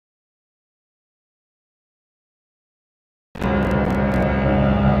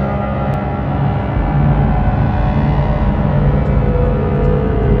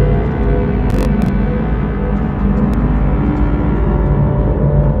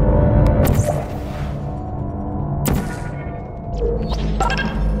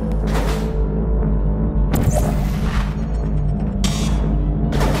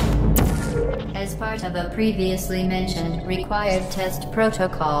previously mentioned required test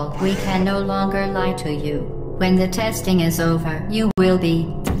protocol, we can no longer lie to you. When the testing is over, you will be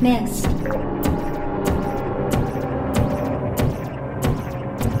missed.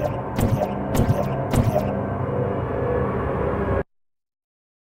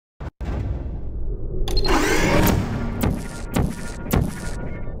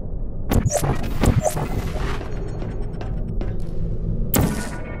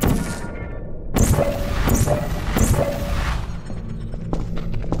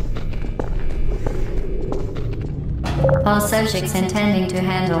 All subjects intending to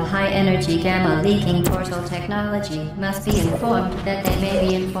handle high-energy gamma-leaking portal technology must be informed that they may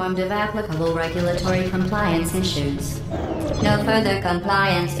be informed of applicable regulatory compliance issues. No further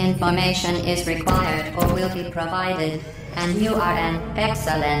compliance information is required or will be provided, and you are an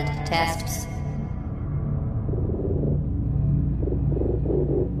excellent test.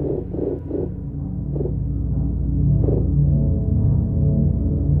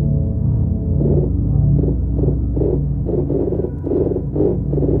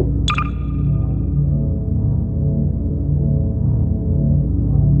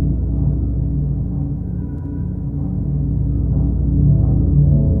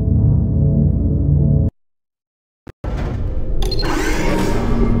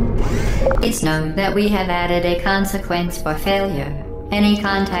 Please note that we have added a consequence for failure. Any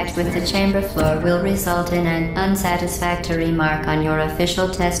contact with the chamber floor will result in an unsatisfactory mark on your official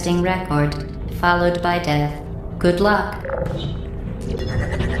testing record, followed by death. Good luck.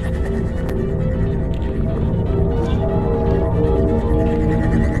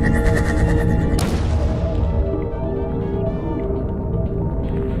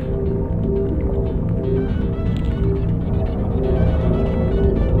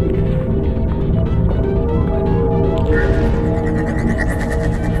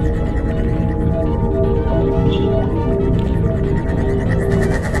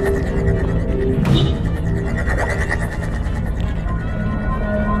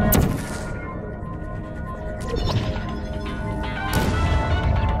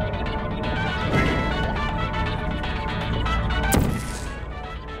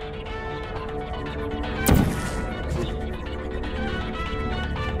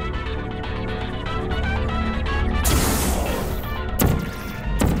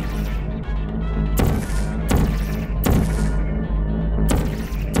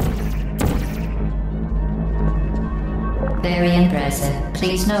 Very impressive.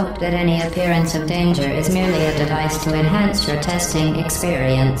 Please note that any appearance of danger is merely a device to enhance your testing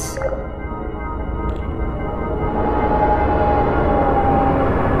experience.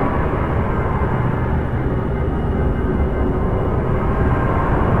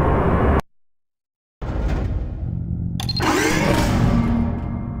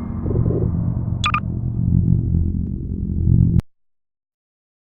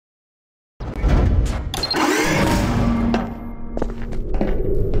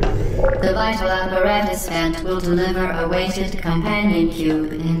 The vital apparatus vent will deliver a weighted companion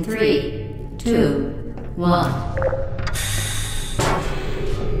cube in 3, 2, 1.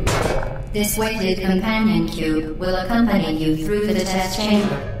 This weighted companion cube will accompany you through the test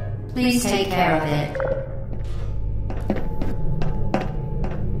chamber. Please take care of it.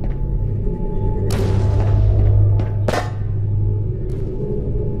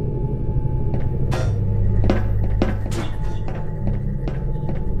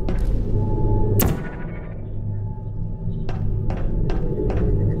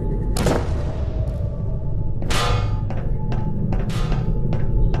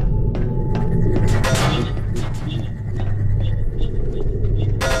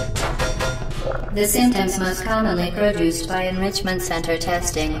 The symptoms most commonly produced by enrichment center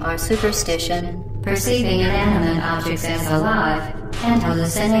testing are superstition, perceiving inanimate objects as alive, and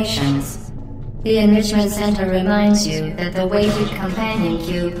hallucinations. The enrichment center reminds you that the weighted companion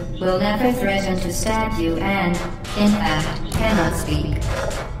cube will never threaten to stab you and, in fact, cannot speak.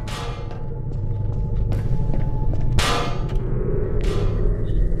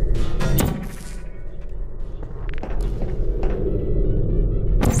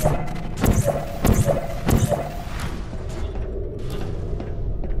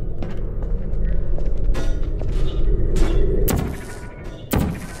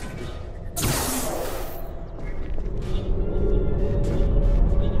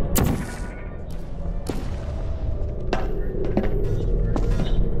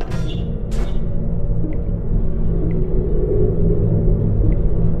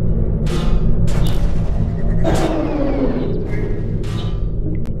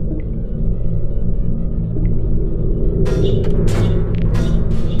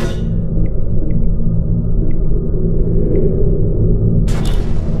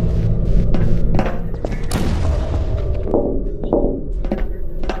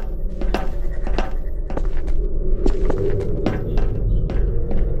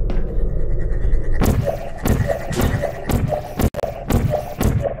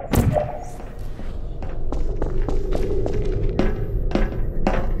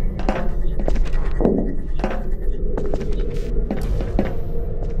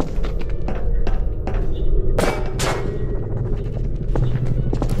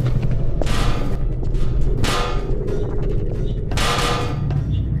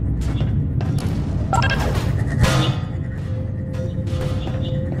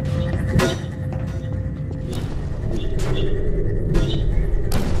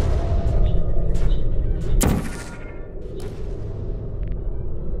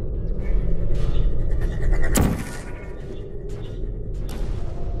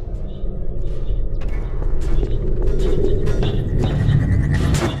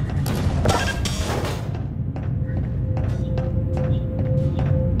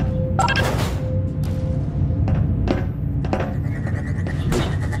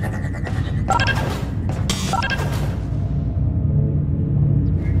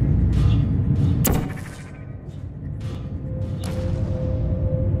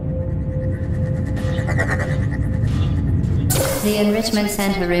 The Enrichment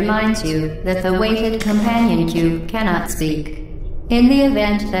Center reminds you that the weighted companion cube cannot speak. In the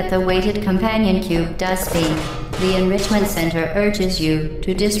event that the weighted companion cube does speak, the Enrichment Center urges you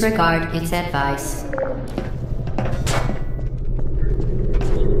to disregard its advice.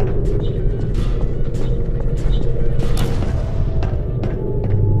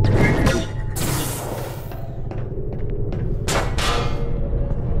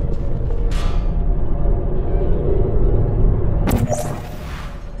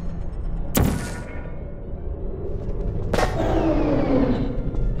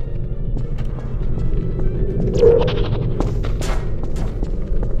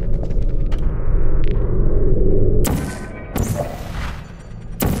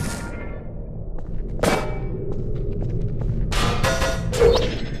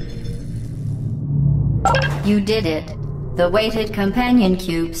 You did it. The weighted companion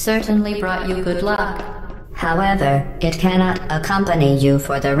cube certainly brought you good luck. However, it cannot accompany you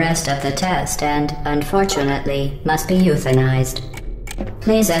for the rest of the test and, unfortunately, must be euthanized.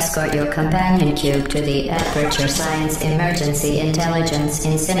 Please escort your companion cube to the Aperture Science Emergency Intelligence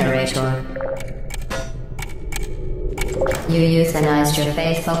Incinerator. You euthanized your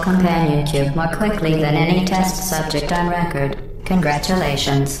faithful companion cube more quickly than any test subject on record.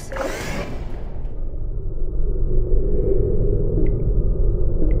 Congratulations.